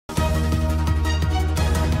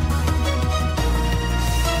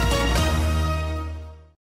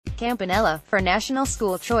Campanella, for National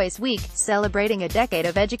School Choice Week, celebrating a decade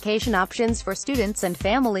of education options for students and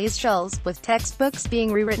families. Shuls, with textbooks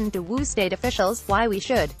being rewritten to woo state officials, why we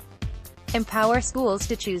should empower schools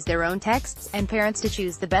to choose their own texts, and parents to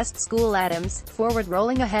choose the best school items, forward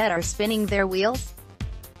rolling ahead or spinning their wheels?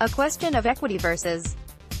 A question of equity versus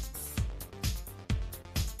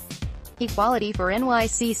equality for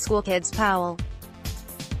NYC school kids. Powell.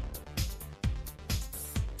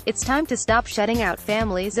 It's time to stop shutting out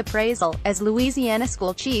families' appraisal. As Louisiana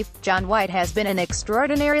school chief, John White has been an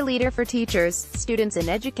extraordinary leader for teachers, students and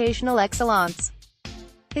educational excellence.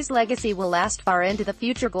 His legacy will last far into the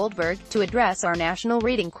future. Goldberg, to address our national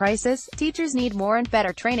reading crisis, teachers need more and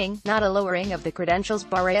better training, not a lowering of the credentials.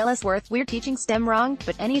 Bar Ellsworth, we're teaching STEM wrong,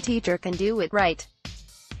 but any teacher can do it right.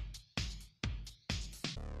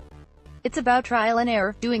 It's about trial and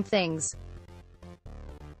error, doing things.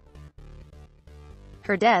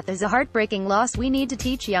 Her death is a heartbreaking loss. We need to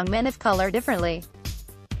teach young men of color differently.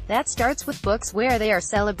 That starts with books where they are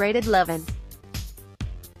celebrated. Levin.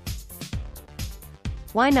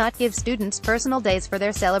 Why not give students personal days for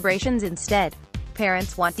their celebrations instead?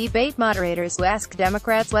 Parents want debate. Moderators who ask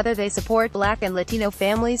Democrats whether they support Black and Latino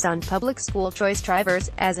families on public school choice. Drivers,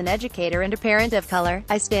 as an educator and a parent of color,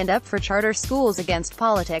 I stand up for charter schools against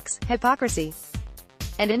politics, hypocrisy,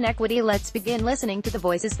 and inequity. Let's begin listening to the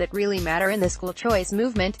voices that really matter in the school choice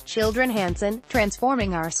movement. Children Hansen,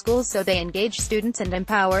 transforming our schools so they engage students and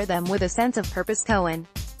empower them with a sense of purpose. Cohen.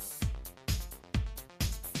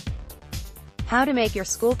 How to make your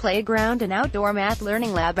school playground an outdoor math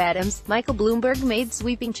learning lab. Adams, Michael Bloomberg made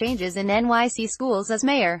sweeping changes in NYC schools as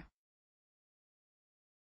mayor.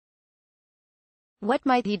 What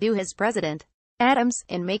might he do as president? Adams,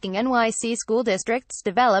 in making NYC school districts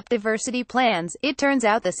develop diversity plans, it turns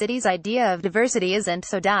out the city's idea of diversity isn't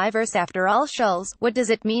so diverse after all. Shuls, what does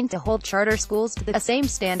it mean to hold charter schools to the same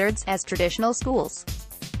standards as traditional schools?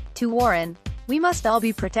 To Warren, we must all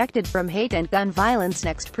be protected from hate and gun violence.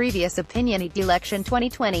 Next, previous opinion. Election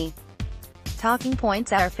 2020. Talking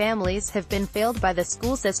points. Our families have been failed by the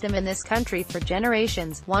school system in this country for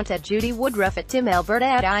generations. Wanted Judy Woodruff at Tim Alberta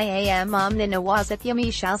at IAM. Omni Nawaz at Yami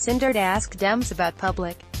Shalcinder to ask Dems about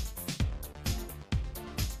public.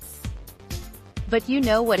 But you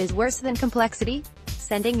know what is worse than complexity?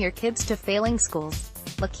 Sending your kids to failing schools.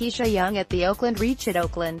 Lakeisha Young at the Oakland Reach at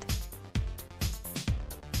Oakland.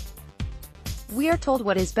 We are told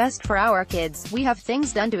what is best for our kids. We have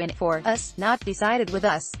things done to it for us, not decided with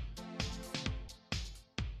us.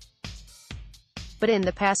 But in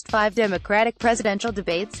the past 5 Democratic presidential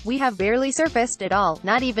debates, we have barely surfaced at all,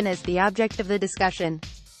 not even as the object of the discussion.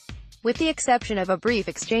 With the exception of a brief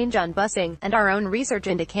exchange on busing, and our own research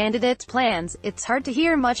into candidates' plans, it's hard to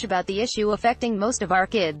hear much about the issue affecting most of our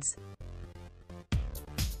kids.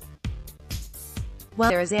 While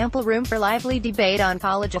there is ample room for lively debate on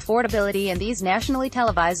college affordability in these nationally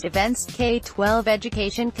televised events, K-12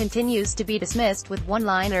 education continues to be dismissed with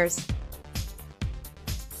one-liners.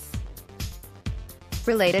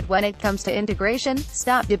 Related when it comes to integration,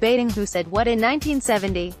 stop debating who said what in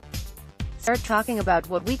 1970. Start talking about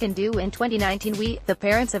what we can do in 2019. We, the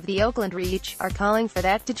parents of the Oakland Reach, are calling for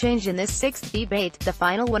that to change in this 6th debate, the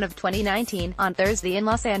final one of 2019, on Thursday in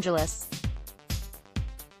Los Angeles.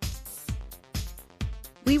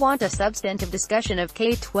 We want a substantive discussion of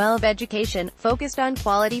K-12 education, focused on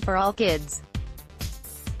quality for all kids.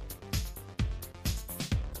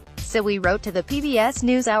 So we wrote to the PBS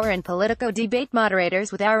NewsHour and Politico debate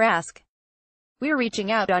moderators with our ask. We're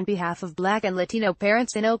reaching out on behalf of Black and Latino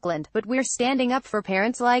parents in Oakland, but we're standing up for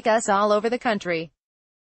parents like us all over the country.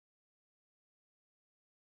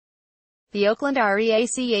 The Oakland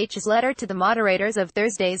REACH's letter to the moderators of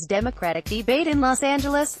Thursday's Democratic debate in Los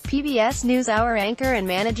Angeles. PBS NewsHour anchor and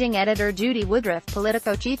managing editor Judy Woodruff,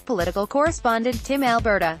 Politico chief political correspondent Tim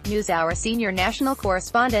Alberta, NewsHour senior national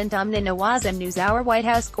correspondent Omni Nawaz and NewsHour White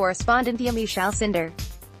House correspondent Yami Shalcinder.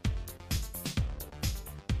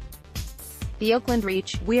 The Oakland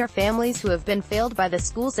Reach, we are families who have been failed by the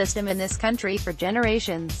school system in this country for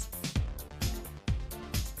generations.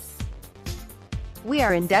 We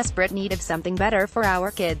are in desperate need of something better for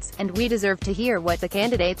our kids, and we deserve to hear what the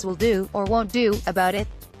candidates will do, or won't do, about it.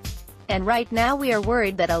 And right now we are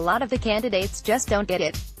worried that a lot of the candidates just don't get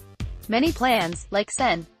it. Many plans, like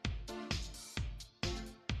Sen.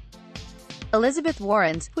 Elizabeth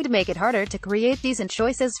Warren's, would make it harder to create decent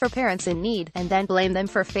choices for parents in need, and then blame them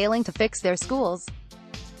for failing to fix their schools.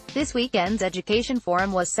 This weekend's education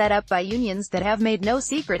forum was set up by unions that have made no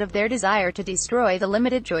secret of their desire to destroy the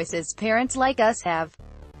limited choices parents like us have.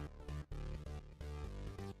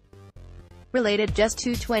 Related just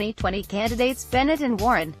to 2020 candidates Bennett and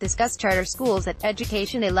Warren discuss charter schools at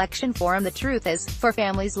Education Election Forum. The truth is, for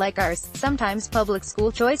families like ours, sometimes public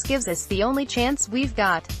school choice gives us the only chance we've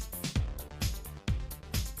got.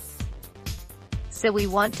 So we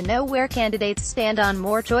want to know where candidates stand on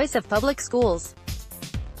more choice of public schools.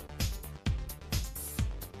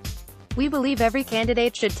 We believe every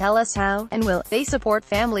candidate should tell us how, and will, they support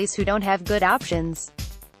families who don't have good options.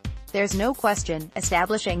 There's no question,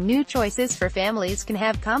 establishing new choices for families can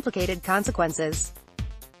have complicated consequences.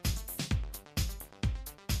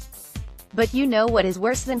 But you know what is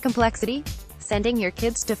worse than complexity? Sending your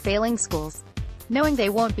kids to failing schools, knowing they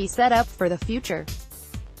won't be set up for the future.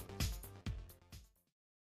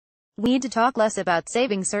 We need to talk less about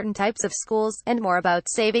saving certain types of schools, and more about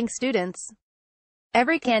saving students.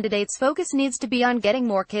 Every candidate's focus needs to be on getting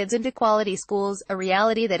more kids into quality schools, a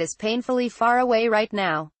reality that is painfully far away right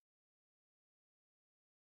now.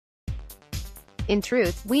 In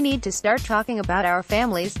truth, we need to start talking about our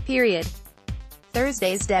families, period.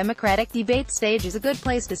 Thursday's Democratic debate stage is a good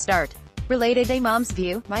place to start. Related a mom's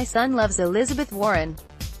view, my son loves Elizabeth Warren.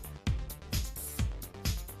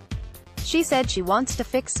 She said she wants to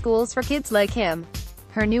fix schools for kids like him.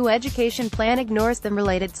 Her new education plan ignores them.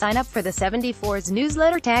 Related sign up for the 74's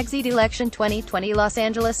newsletter tags ED Election 2020 Los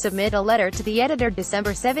Angeles. Submit a letter to the editor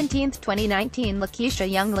December 17, 2019.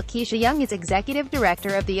 Lakeisha Young is executive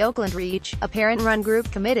director of the Oakland Reach, a parent-run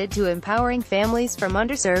group committed to empowering families from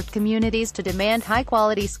underserved communities to demand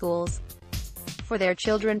high-quality schools for their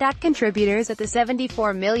children. Contributors at the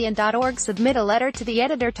 74million.org submit a letter to the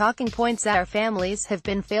editor. Talking points: our families have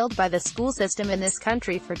been failed by the school system in this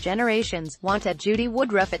country for generations. Want at Judy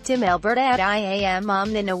Woodruff at Tim Alberta at IAM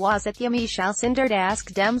Omni Nawaz at Yami Shalcinder.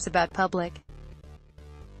 Ask Dems about public.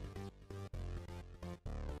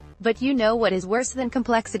 But you know what is worse than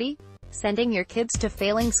complexity? Sending your kids to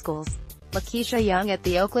failing schools. Lakeisha Young at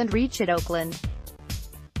the Oakland Reach at Oakland.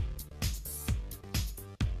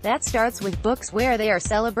 That starts with books where they are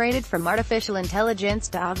celebrated, from artificial intelligence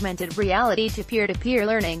to augmented reality to peer-to-peer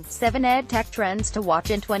learning. 7 ed tech trends to watch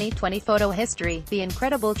in 2020. Photo history, the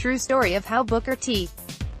incredible true story of how Booker T.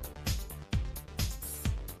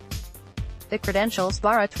 The Credentials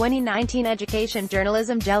Bar. A 2019 Education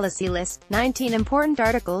Journalism Jealousy List. 19 important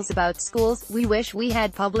articles about schools we wish we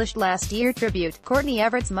had published last year. Tribute, Courtney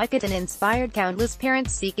Everett's Micatan inspired countless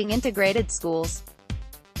parents seeking integrated schools.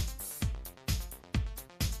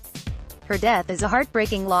 Her death is a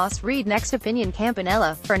heartbreaking loss. Read next. Opinion.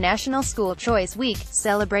 Campanella, for National School Choice Week,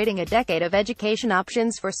 celebrating a decade of education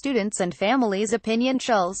options for students and families. Opinion.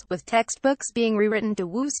 Shuls, with textbooks being rewritten to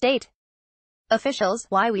woo state officials,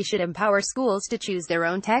 why we should empower schools to choose their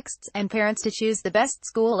own texts, and parents to choose the best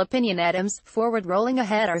school. Opinion. Adams, forward rolling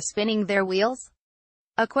ahead are spinning their wheels.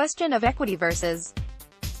 A question of equity versus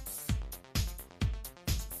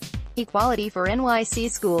equality for NYC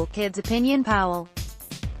school kids. Opinion. Powell,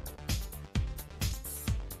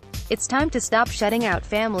 it's time to stop shutting out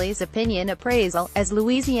families' opinion. Appraisal, as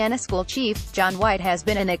Louisiana school chief, John White has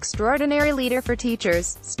been an extraordinary leader for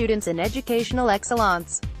teachers, students and educational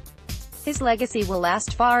excellence. His legacy will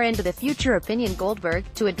last far into the future. Opinion. Goldberg,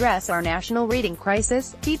 to address our national reading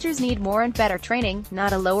crisis, teachers need more and better training,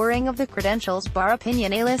 not a lowering of the credentials bar.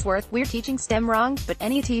 Opinion. Aylesworth, we're teaching STEM wrong, but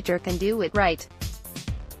any teacher can do it right.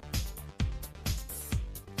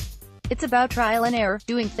 It's about trial and error,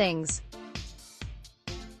 doing things.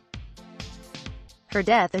 Her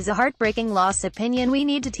death is a heartbreaking loss. Opinion. We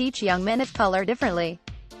need to teach young men of color differently.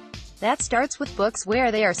 That starts with books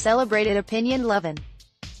where they are celebrated. Opinion. Levin,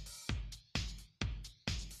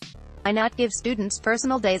 why not give students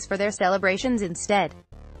personal days for their celebrations instead?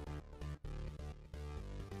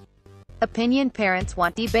 Opinion. Parents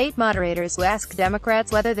want debate. Moderators who ask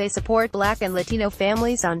Democrats whether they support Black and Latino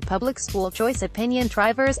families on public school choice. Opinion.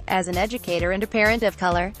 Trivers, as an educator and a parent of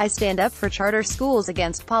color, I stand up for charter schools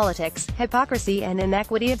against politics, hypocrisy and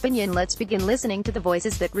inequity. Opinion. Let's begin listening to the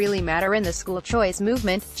voices that really matter in the school choice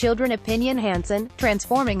movement. Children. Opinion. Hansen,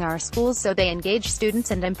 transforming our schools so they engage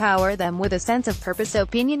students and empower them with a sense of purpose.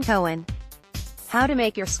 Opinion. Cohen, how to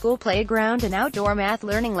make your school playground an outdoor math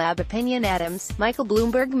learning lab. Opinion. Adams, Michael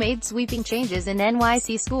Bloomberg made sweeping changes in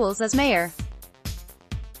NYC schools as mayor.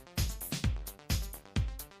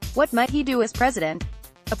 What might he do as president?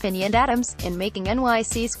 Opinion. Adams, in making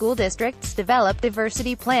NYC school districts develop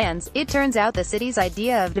diversity plans, it turns out the city's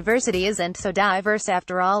idea of diversity isn't so diverse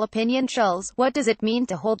after all. Opinion. Shuls, what does it mean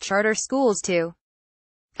to hold charter schools to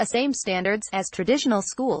the same standards as traditional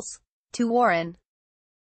schools? To Warren,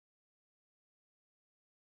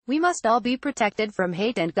 we must all be protected from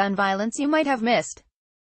hate and gun violence you might have missed.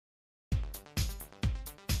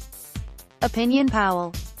 Opinion.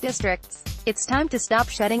 Powell, districts It's time to stop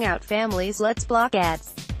shutting out families. Let's block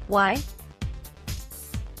ads. Why?